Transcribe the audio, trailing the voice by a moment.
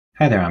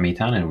Hi there, I'm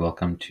Ethan, and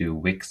welcome to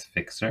Wix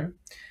Fixer.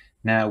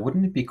 Now,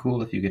 wouldn't it be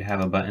cool if you could have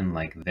a button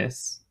like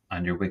this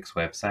on your Wix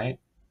website?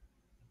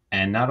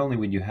 And not only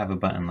would you have a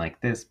button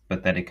like this,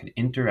 but that it could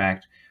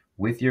interact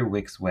with your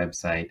Wix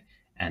website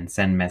and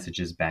send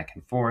messages back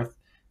and forth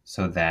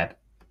so that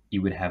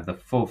you would have the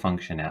full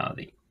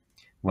functionality.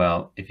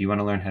 Well, if you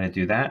want to learn how to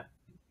do that,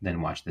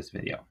 then watch this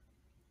video.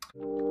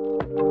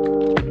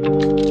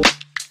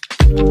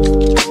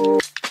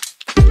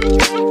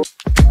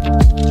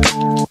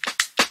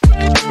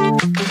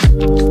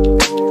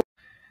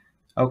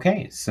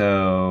 Okay,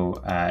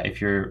 so if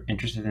you're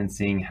interested in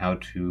seeing how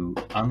to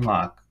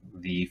unlock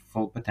the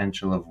full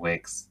potential of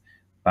Wix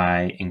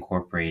by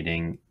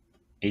incorporating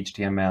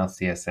HTML,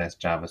 CSS,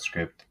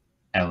 JavaScript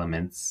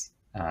elements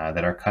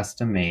that are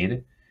custom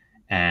made,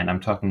 and I'm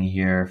talking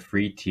here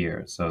free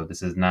tier. So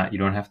this is not, you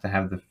don't have to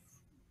have the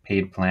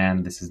paid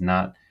plan. This is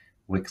not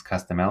Wix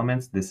custom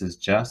elements. This is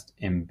just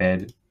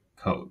embed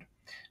code.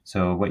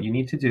 So what you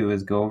need to do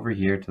is go over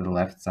here to the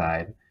left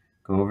side,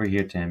 go over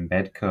here to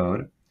embed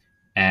code,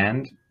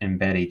 and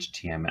embed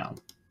HTML.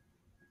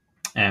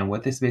 And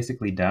what this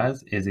basically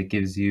does is it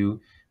gives you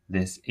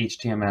this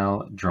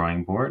HTML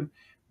drawing board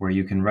where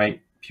you can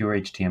write pure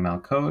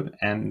HTML code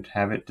and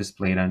have it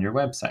displayed on your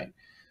website.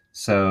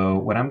 So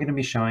what I'm going to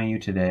be showing you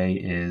today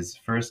is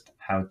first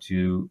how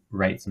to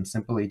write some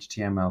simple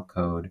HTML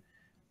code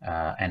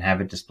and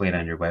have it displayed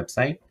on your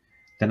website.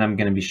 Then I'm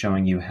going to be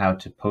showing you how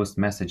to post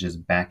messages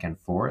back and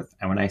forth.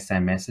 And when I say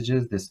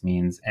messages, this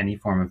means any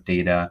form of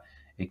data.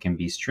 It can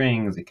be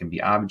strings, it can be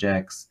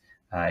objects,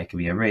 it can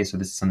be arrays. So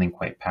this is something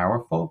quite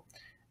powerful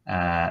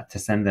to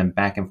send them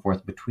back and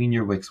forth between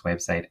your Wix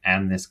website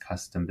and this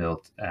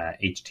custom-built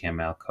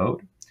HTML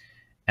code.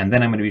 And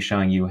then I'm going to be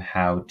showing you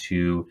how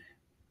to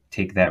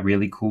take that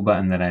really cool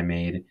button that I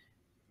made,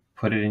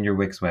 put it in your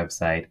Wix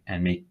website,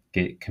 and make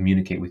it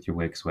communicate with your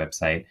Wix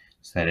website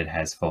so that it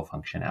has full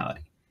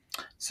functionality.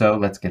 So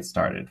let's get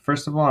started.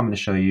 First of all, I'm going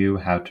to show you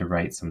how to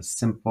write some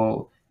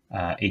simple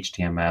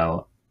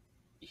HTML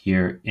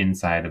here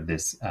inside of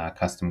this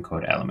custom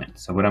code element.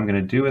 So what I'm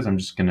going to do is I'm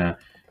just going to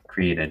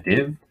create a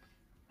div,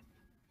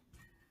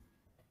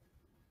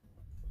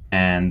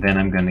 and then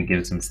I'm going to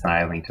give some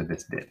styling to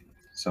this div.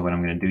 So what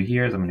I'm going to do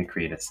here is I'm going to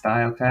create a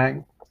style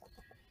tag.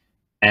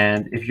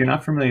 And if you're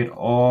not familiar at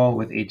all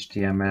with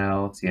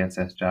HTML,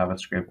 CSS,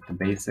 JavaScript, the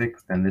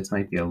basics, then this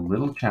might be a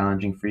little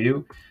challenging for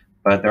you.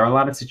 But there are a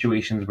lot of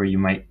situations where you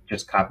might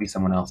just copy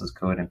someone else's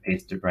code and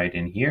paste it right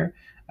in here.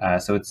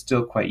 So it's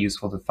still quite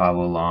useful to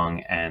follow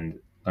along and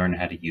learn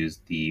how to use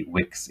the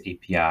Wix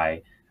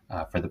API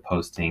for the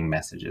posting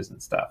messages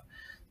and stuff.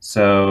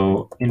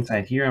 So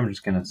inside here, I'm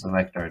just going to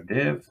select our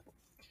div,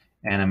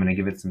 and I'm going to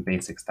give it some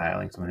basic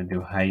styling. So I'm going to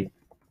do height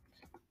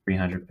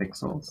 300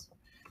 pixels,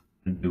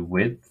 and do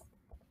width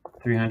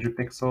 300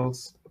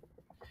 pixels,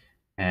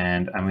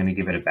 and I'm going to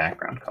give it a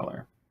background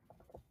color.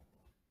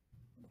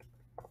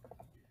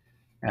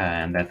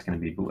 And that's going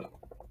to be blue.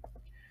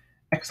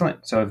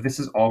 Excellent. So if this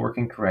is all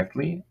working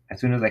correctly, as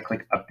soon as I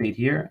click update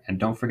here, and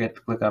don't forget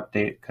to click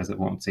update because it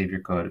won't save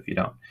your code if you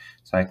don't.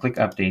 So I click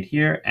update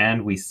here,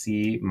 and we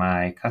see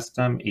my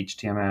custom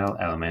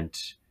HTML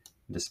element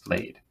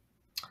displayed.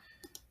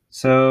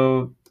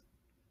 So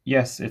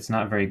yes, it's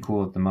not very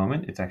cool at the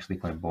moment. It's actually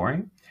quite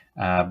boring,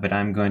 but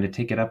I'm going to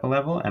take it up a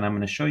level, and I'm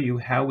going to show you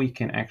how we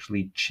can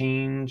actually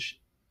change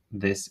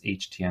this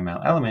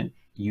HTML element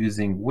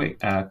using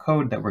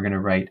code that we're going to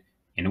write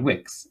in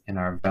Wix in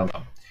our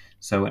Velo.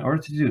 So in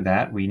order to do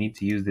that, we need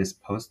to use this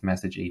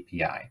postMessage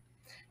API.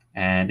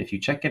 And if you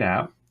check it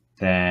out,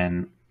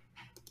 then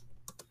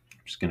I'm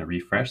just going to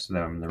refresh so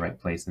that I'm in the right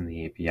place in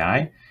the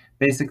API.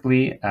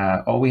 Basically,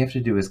 all we have to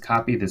do is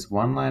copy this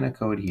one line of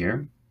code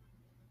here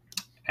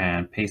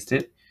and paste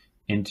it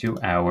into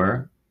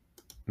our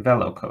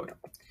Velo code.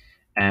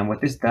 And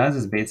what this does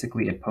is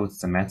basically it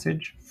posts a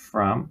message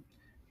from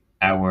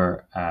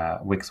our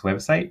Wix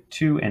website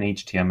to an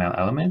HTML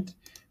element,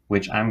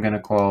 which I'm going to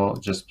call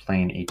just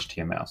plain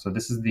HTML. So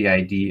this is the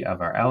ID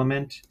of our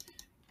element,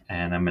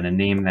 and I'm going to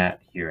name that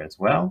here as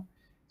well.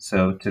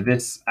 So to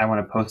this, I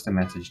want to post a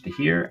message to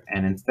here,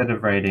 and instead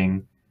of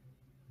writing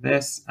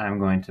this, I'm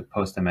going to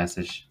post a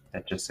message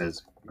that just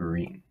says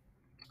green.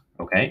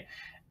 Okay,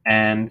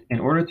 and in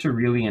order to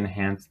really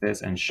enhance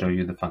this and show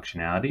you the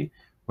functionality,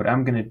 what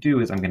I'm going to do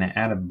is I'm going to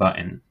add a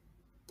button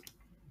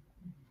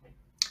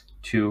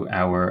to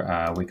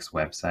our Wix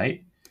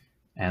website.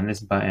 And this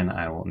button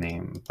I will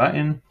name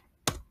button,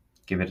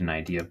 give it an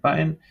ID of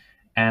button,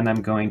 and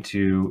I'm going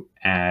to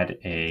add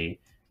a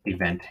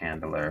event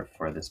handler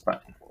for this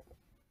button.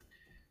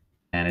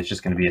 And it's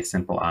just going to be a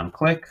simple on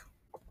click.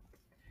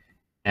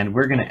 And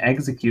we're going to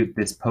execute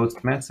this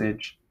post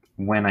message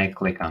when I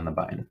click on the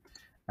button.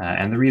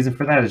 And the reason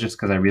for that is just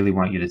because I really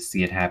want you to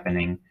see it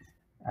happening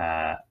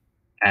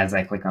as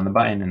I click on the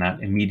button and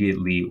not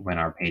immediately when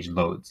our page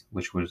loads,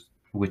 which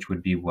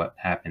would be what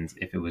happens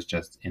if it was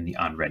just in the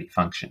onReady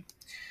function.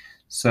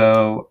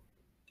 So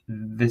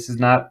this is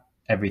not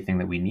everything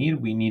that we need.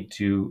 We need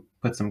to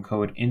put some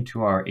code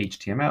into our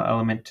HTML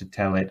element to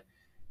tell it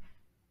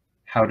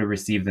how to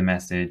receive the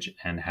message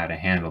and how to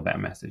handle that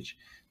message.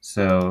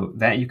 So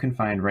that you can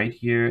find right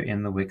here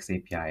in the Wix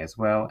API as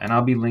well. And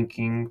I'll be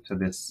linking to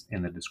this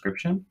in the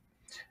description.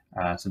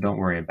 So don't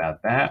worry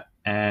about that.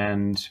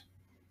 And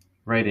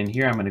right in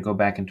here, I'm going to go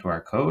back into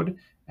our code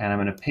and I'm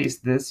going to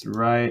paste this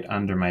right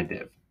under my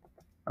div.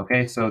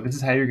 Okay, so this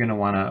is how you're going to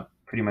want to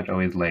pretty much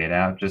always lay it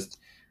out. Just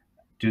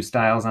do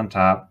styles on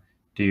top,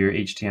 do your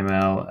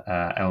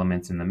HTML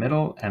elements in the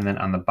middle, and then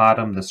on the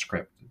bottom, the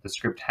script. The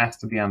script has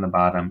to be on the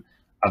bottom,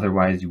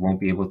 otherwise you won't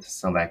be able to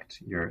select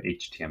your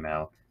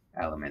HTML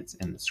elements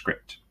in the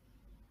script.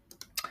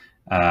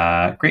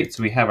 Great,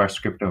 so we have our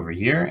script over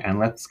here, and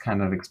let's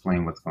kind of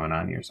explain what's going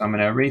on here. So I'm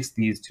going to erase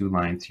these two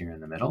lines here in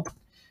the middle,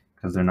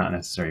 because they're not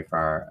necessary for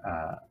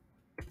our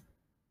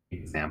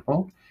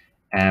example.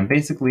 And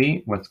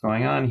basically what's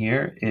going on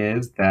here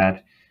is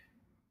that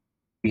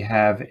we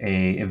have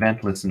a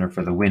event listener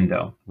for the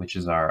window, which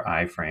is our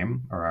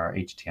iframe or our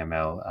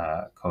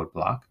HTML code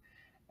block.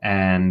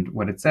 And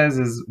what it says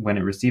is when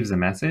it receives a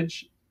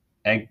message,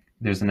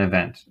 there's an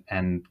event,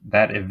 and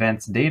that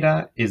event's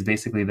data is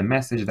basically the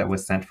message that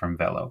was sent from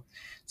Velo.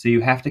 So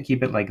you have to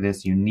keep it like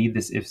this. You need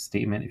this if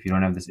statement. If you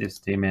don't have this if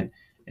statement,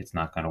 it's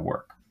not going to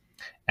work.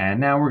 And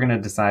now we're going to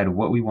decide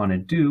what we want to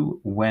do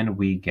when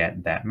we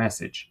get that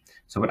message.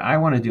 So what I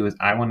want to do is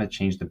I want to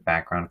change the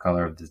background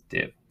color of this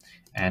div.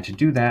 And to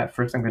do that,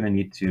 first I'm going to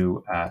need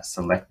to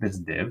select this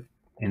div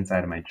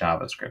inside of my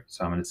JavaScript.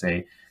 So I'm going to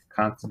say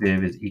const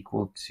div is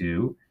equal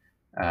to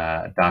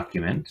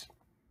document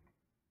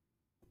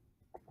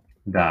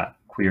dot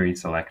query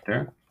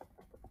selector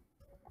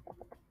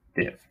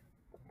div.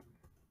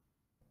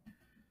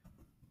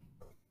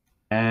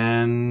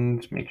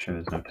 And make sure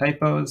there's no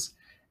typos.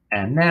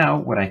 And now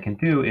what I can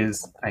do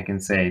is I can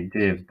say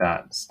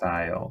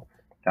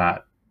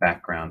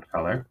div.style.background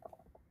color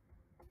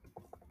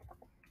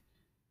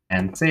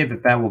and say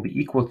that that will be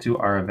equal to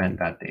our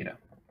event.data,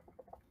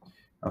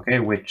 okay,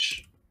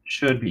 which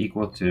should be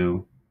equal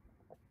to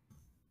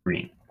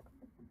green.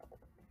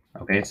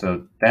 Okay,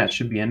 so that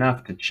should be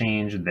enough to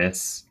change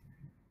this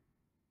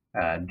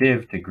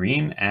div to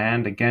green.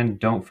 And again,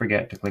 don't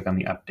forget to click on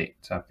the update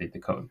to update the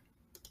code.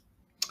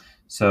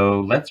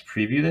 So let's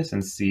preview this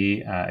and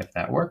see if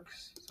that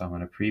works. So I'm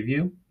going to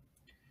preview,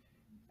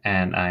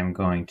 and I'm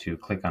going to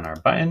click on our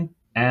button,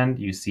 and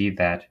you see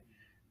that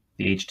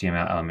the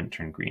HTML element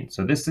turned green.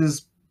 So this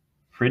is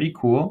pretty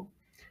cool,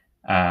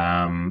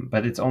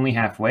 but it's only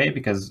halfway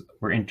because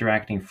we're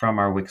interacting from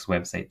our Wix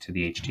website to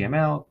the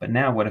HTML. But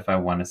now what if I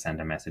want to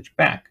send a message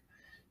back?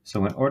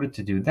 So in order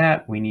to do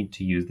that, we need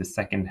to use the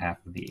second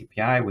half of the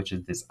API, which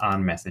is this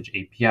onMessage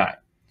API.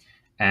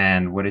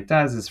 And what it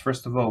does is,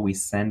 first of all, we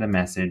send a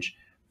message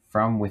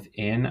from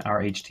within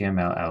our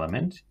HTML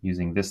element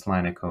using this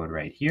line of code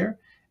right here.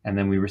 And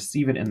then we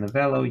receive it in the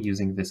Velo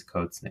using this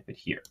code snippet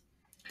here.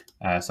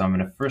 So I'm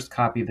going to first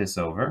copy this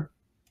over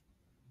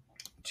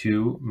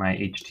to my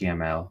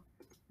HTML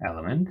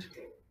element,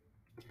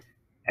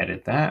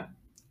 edit that,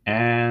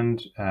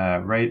 and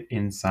right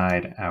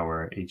inside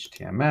our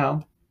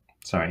HTML,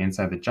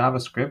 inside the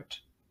JavaScript,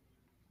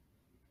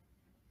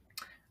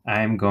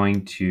 I'm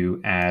going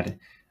to add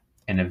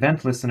an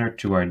event listener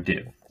to our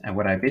div. And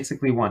what I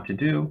basically want to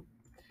do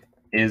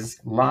is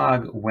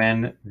log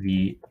when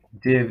the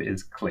div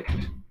is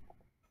clicked.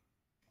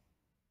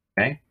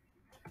 Okay,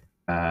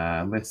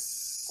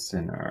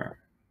 listener.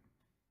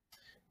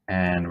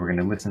 And we're going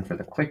to listen for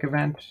the click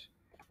event.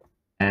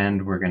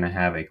 And we're going to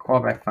have a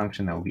callback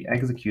function that will be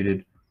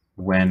executed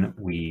when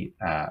we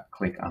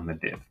click on the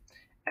div.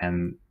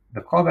 And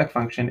the callback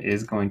function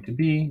is going to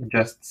be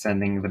just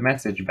sending the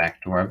message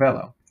back to our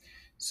Velo.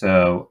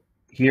 So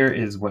here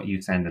is what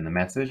you send in the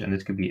message, and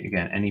this could be,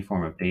 again, any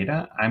form of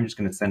data. I'm just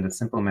going to send a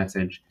simple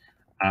message,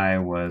 I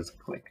was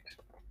clicked.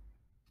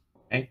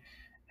 Okay,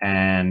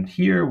 and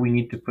here we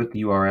need to put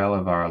the URL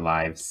of our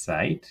live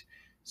site.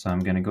 So I'm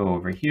going to go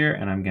over here,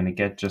 and I'm going to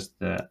get just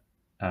the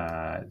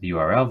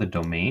URL, the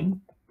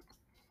domain,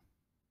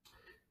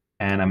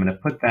 and I'm going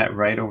to put that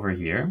right over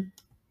here,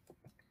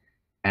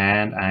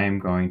 and I'm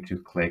going to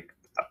click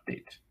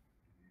update.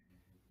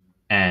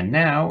 And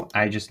now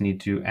I just need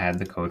to add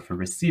the code for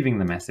receiving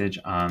the message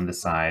on the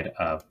side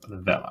of the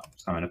Velo.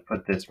 So I'm going to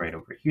put this right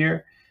over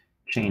here,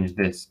 change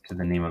this to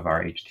the name of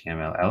our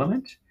HTML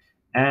element.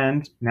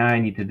 And now I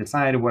need to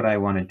decide what I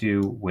want to do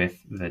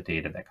with the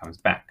data that comes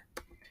back.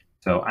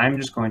 So I'm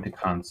just going to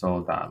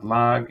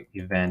console.log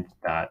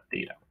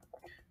event.data.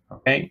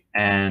 Okay,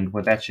 and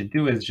what that should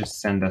do is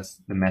just send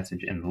us the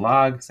message in the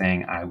log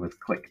saying I was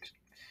clicked.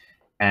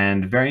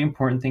 And very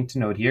important thing to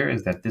note here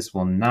is that this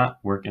will not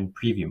work in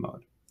preview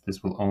mode.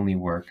 This will only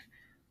work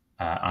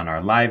on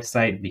our live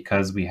site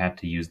because we had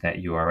to use that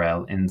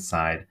URL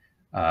inside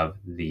of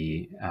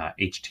the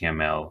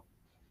HTML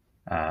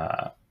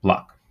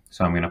block.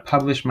 So I'm going to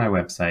publish my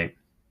website,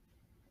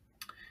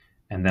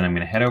 and then I'm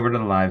going to head over to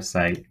the live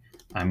site.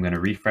 I'm going to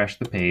refresh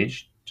the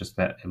page, just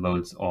that it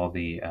loads all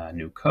the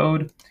new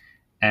code,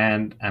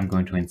 and I'm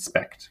going to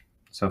inspect.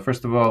 So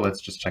first of all,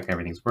 let's just check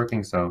everything's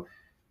working. So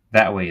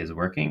that way is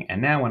working.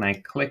 And now when I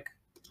click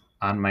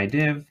on my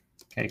div,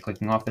 Okay,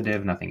 clicking off the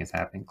div, nothing is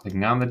happening.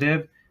 Clicking on the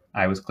div,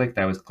 I was clicked,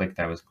 I was clicked,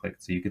 I was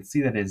clicked. So you can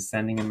see that it is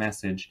sending a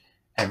message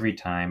every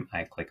time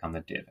I click on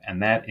the div,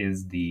 and that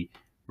is the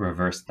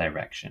reverse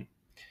direction.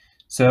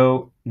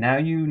 So now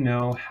you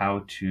know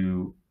how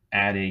to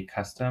add a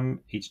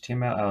custom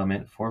HTML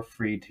element for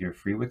free to your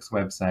free Wix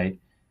website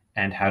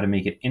and how to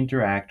make it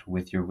interact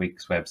with your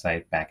Wix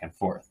website back and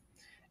forth.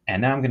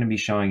 And now I'm going to be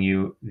showing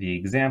you the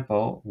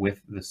example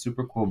with the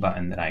super cool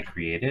button that I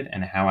created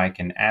and how I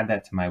can add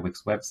that to my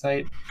Wix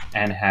website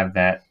and have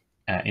that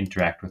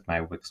interact with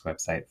my Wix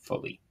website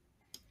fully.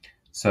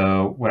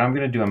 So what I'm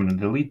going to do, I'm going to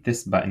delete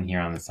this button here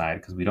on the side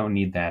because we don't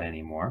need that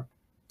anymore.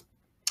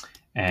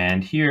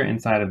 And here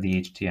inside of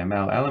the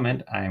HTML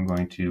element, I am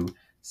going to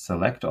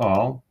select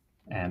all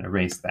and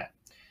erase that.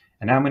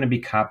 And now I'm going to be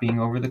copying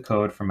over the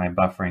code for my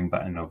buffering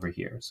button over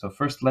here. So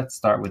first, let's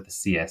start with the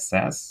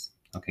CSS,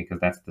 okay, because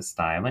that's the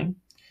styling.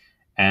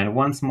 And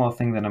one small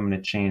thing that I'm going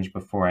to change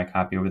before I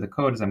copy over the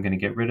code is I'm going to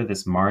get rid of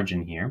this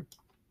margin here,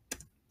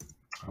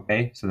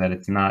 okay, so that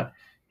it's not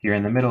here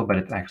in the middle, but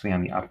it's actually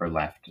on the upper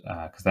left,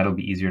 because that'll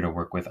be easier to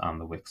work with on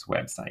the Wix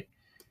website.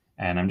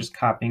 And I'm just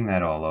copying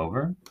that all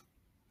over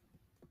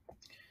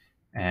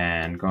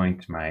and going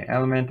to my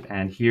element,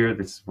 and here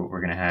this is what we're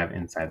going to have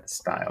inside the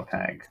style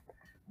tag.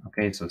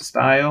 Okay, so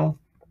style,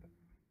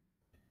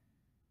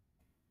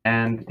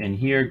 and in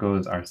here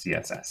goes our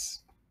CSS.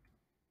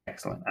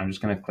 Excellent. I'm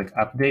just going to click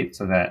update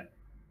so that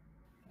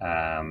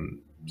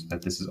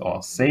this is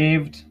all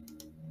saved.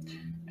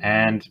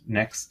 And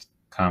next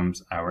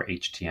comes our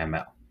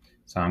HTML.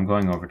 So I'm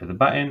going over to the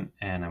button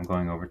and I'm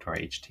going over to our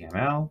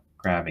HTML,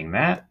 grabbing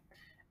that.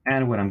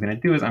 And what I'm going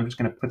to do is I'm just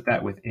going to put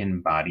that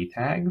within body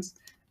tags.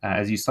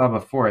 As you saw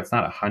before, it's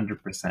not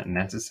 100%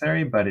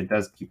 necessary, but it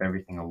does keep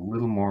everything a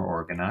little more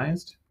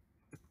organized.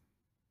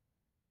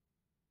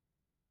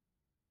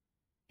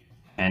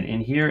 And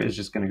in here is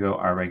just going to go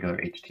our regular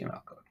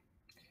HTML code.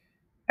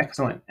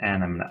 Excellent.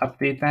 And I'm going to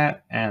update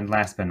that. And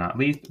last but not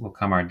least will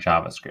come our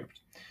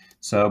JavaScript.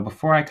 So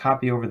before I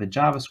copy over the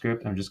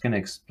JavaScript, I'm just going to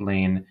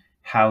explain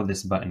how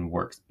this button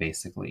works,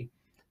 basically.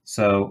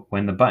 So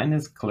when the button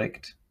is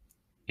clicked,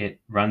 it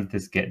runs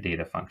this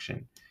getData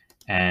function.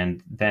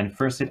 And then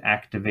first it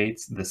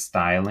activates the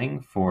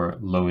styling for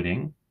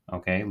loading,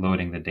 okay,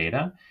 loading the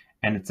data.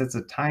 And it sets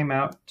a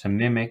timeout to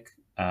mimic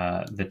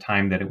the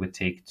time that it would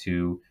take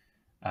to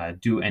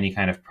do any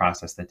kind of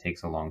process that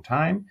takes a long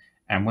time.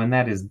 And when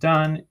that is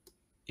done,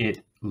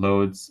 it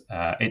loads,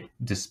 it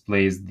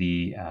displays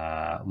the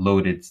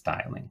loaded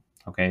styling,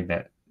 okay,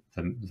 that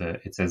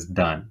it says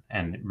done,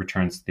 and it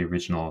returns the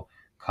original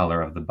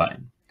color of the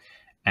button.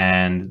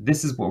 And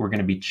this is what we're going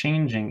to be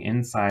changing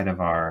inside of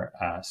our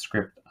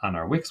script on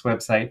our Wix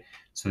website,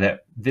 so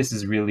that this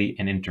is really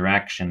an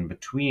interaction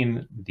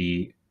between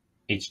the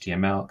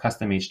HTML,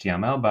 custom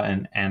HTML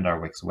button and our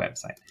Wix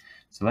website.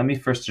 So let me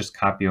first just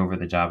copy over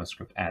the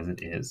JavaScript as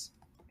it is.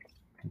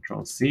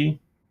 Control C.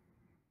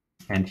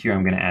 And here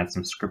I'm going to add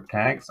some script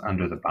tags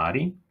under the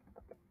body.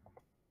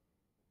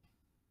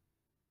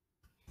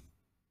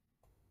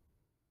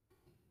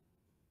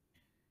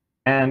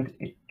 And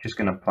just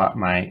going to plot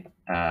my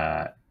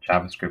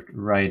JavaScript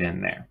right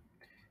in there.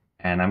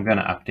 And I'm going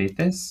to update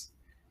this.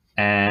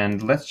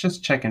 And let's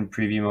just check in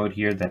preview mode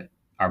here that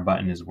our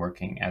button is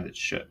working as it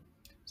should.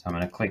 So I'm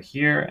going to click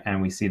here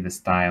and we see the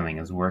styling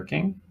is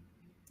working.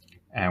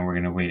 And we're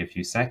going to wait a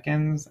few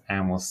seconds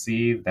and we'll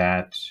see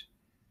that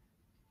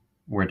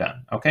we're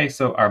done. Okay,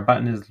 so our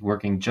button is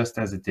working just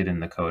as it did in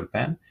the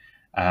CodePen.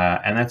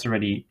 And that's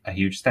already a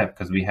huge step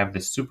because we have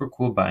this super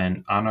cool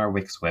button on our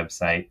Wix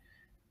website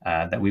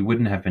that we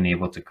wouldn't have been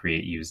able to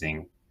create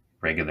using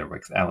regular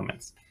Wix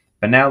elements.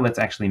 But now let's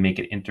actually make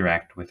it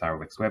interact with our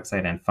Wix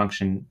website and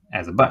function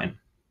as a button.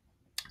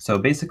 So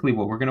basically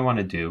what we're going to want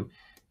to do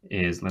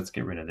is, let's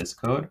get rid of this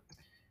code,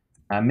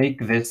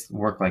 make this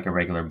work like a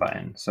regular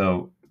button.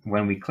 So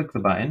when we click the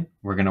button,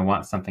 we're going to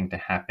want something to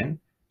happen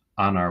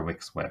on our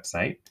Wix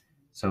website.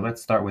 So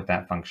let's start with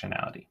that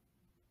functionality.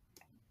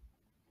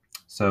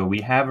 So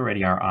we have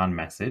already our on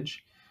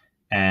message,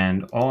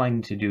 and all I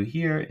need to do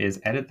here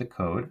is edit the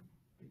code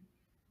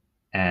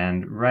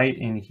and right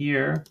in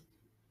here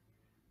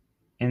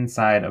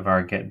inside of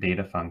our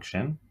getData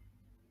function,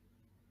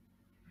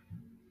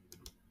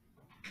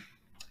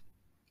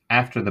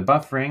 after the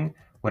buffering,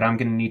 what I'm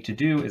going to need to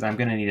do is I'm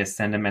going to need to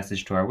send a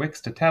message to our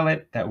Wix to tell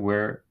it that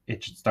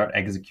it should start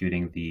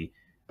executing the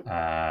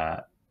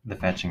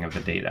fetching of the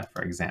data,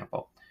 for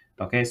example.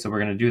 Okay, so we're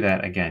going to do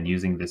that again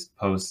using this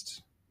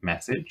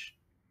postMessage,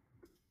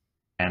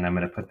 and I'm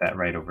going to put that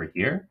right over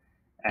here.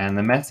 And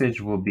the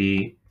message will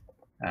be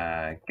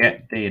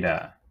get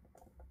data,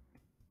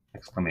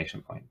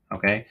 exclamation point,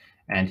 okay?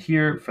 And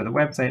here for the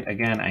website,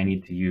 again, I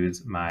need to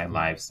use my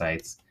live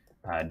sites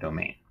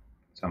domain.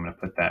 So I'm going to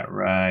put that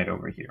right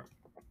over here.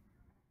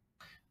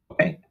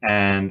 Okay,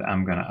 and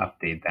I'm going to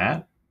update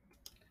that.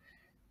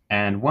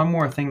 And one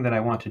more thing that I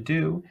want to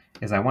do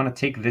is I want to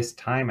take this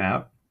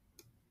timeout,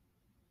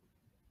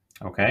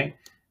 okay?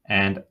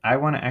 And I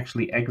want to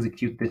actually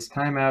execute this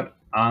timeout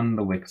on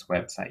the Wix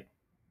website.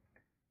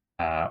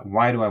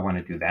 Why do I want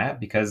to do that?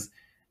 Because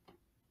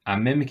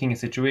I'm mimicking a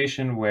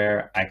situation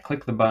where I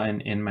click the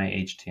button in my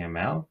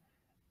HTML,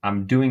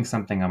 I'm doing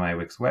something on my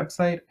Wix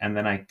website, and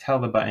then I tell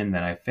the button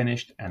that I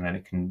finished, and then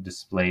it can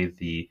display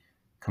the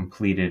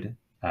completed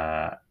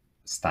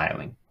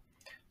styling.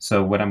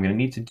 So what I'm going to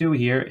need to do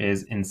here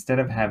is, instead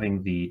of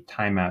having the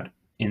timeout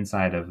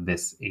inside of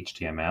this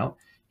HTML,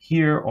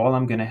 here all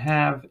I'm going to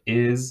have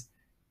is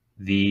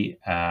the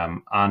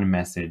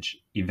onMessage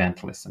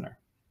event listener.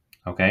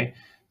 Okay,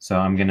 so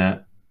I'm going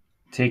to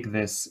take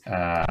this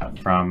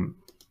from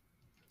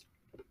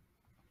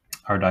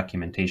our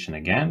documentation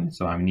again.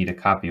 So I need to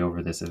copy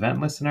over this event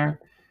listener.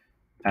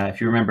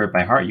 If you remember it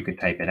by heart, you could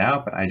type it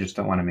out, but I just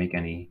don't want to make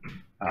any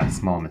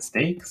small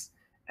mistakes.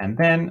 And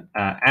then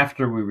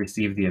after we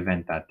receive the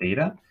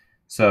event.data,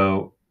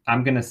 so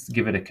I'm going to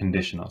give it a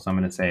conditional. So I'm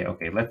going to say,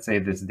 okay, let's say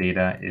this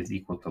data is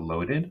equal to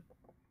loaded.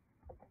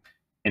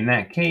 In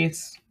that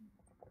case,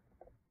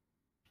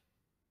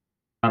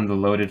 on the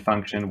loaded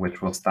function,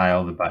 which will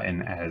style the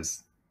button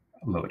as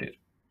loaded.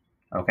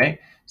 Okay,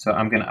 so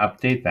I'm going to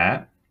update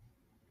that.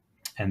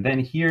 And then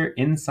here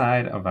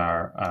inside of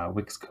our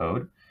Wix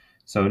code,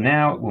 so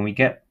now when we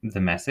get the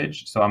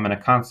message, so I'm going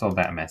to console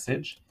that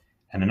message.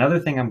 And another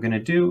thing I'm going to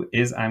do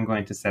is I'm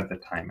going to set the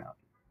timeout.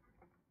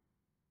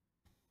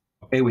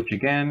 Okay, which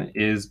again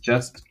is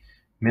just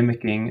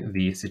mimicking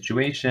the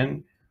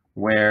situation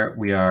where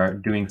we are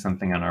doing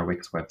something on our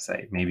Wix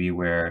website. Maybe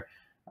we're,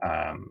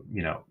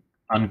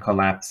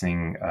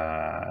 uncollapsing,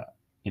 a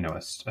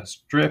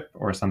strip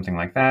or something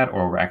like that,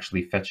 or we're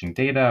actually fetching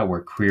data,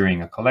 we're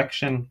querying a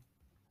collection,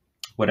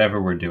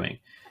 whatever we're doing.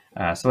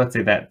 So let's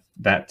say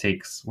that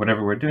takes,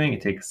 whatever we're doing,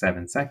 it takes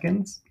 7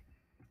 seconds.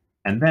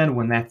 And then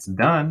when that's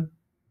done,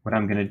 what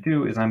I'm going to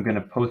do is I'm going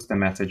to post a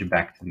message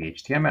back to the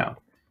HTML.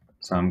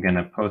 So I'm going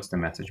to post a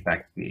message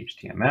back to the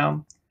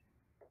HTML.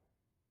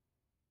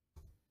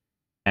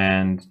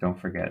 And don't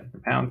forget the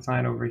pound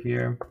sign over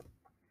here.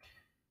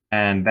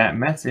 And that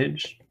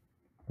message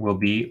will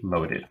be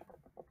loaded.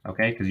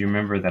 Okay, because you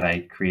remember that I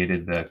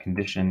created the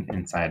condition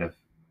inside of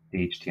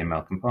the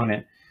HTML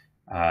component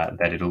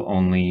that it'll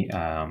only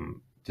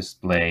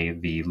display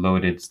the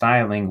loaded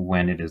styling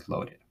when it is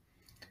loaded,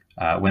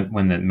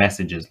 when the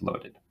message is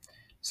loaded.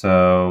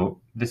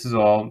 So this is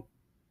all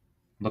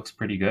looks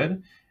pretty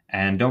good.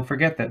 And don't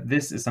forget that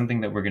this is something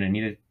that we're going to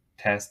need to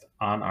test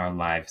on our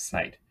live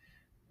site,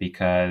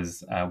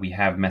 because we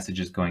have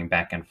messages going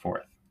back and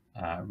forth.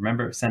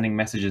 Remember, sending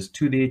messages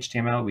to the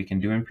HTML we can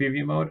do in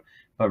preview mode,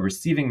 but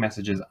receiving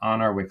messages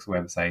on our Wix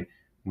website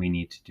we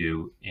need to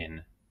do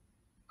in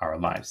our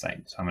live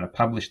site. So I'm going to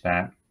publish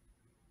that.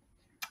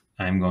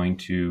 I'm going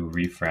to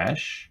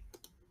refresh.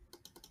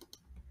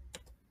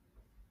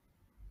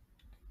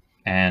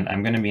 And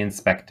I'm going to be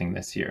inspecting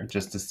this here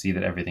just to see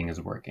that everything is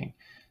working.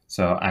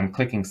 So I'm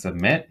clicking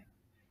submit.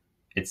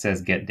 It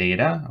says get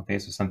data. Okay,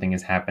 so something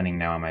is happening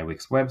now on my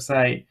Wix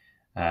website.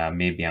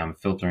 Maybe I'm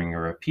filtering a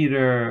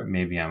repeater,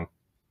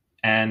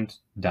 and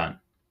done.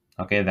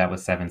 Okay, that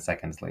was 7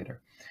 seconds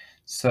later.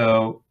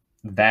 So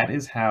that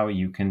is how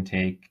you can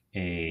take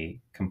a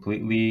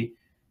completely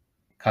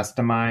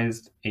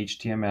customized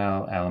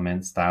HTML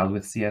element styled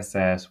with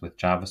CSS, with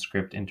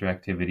JavaScript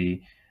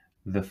interactivity.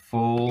 The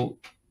full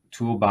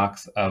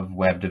toolbox of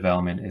web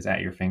development is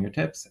at your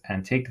fingertips,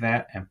 and take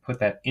that and put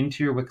that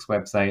into your Wix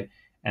website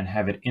and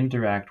have it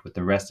interact with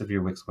the rest of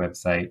your Wix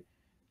website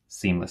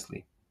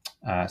seamlessly.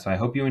 So I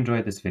hope you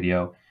enjoyed this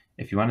video.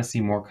 If you want to see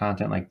more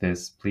content like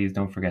this, please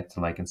don't forget to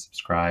like and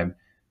subscribe.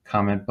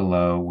 Comment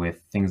below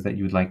with things that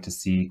you would like to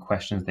see,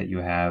 questions that you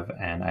have,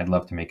 and I'd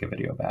love to make a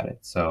video about it.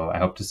 So I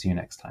hope to see you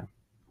next time.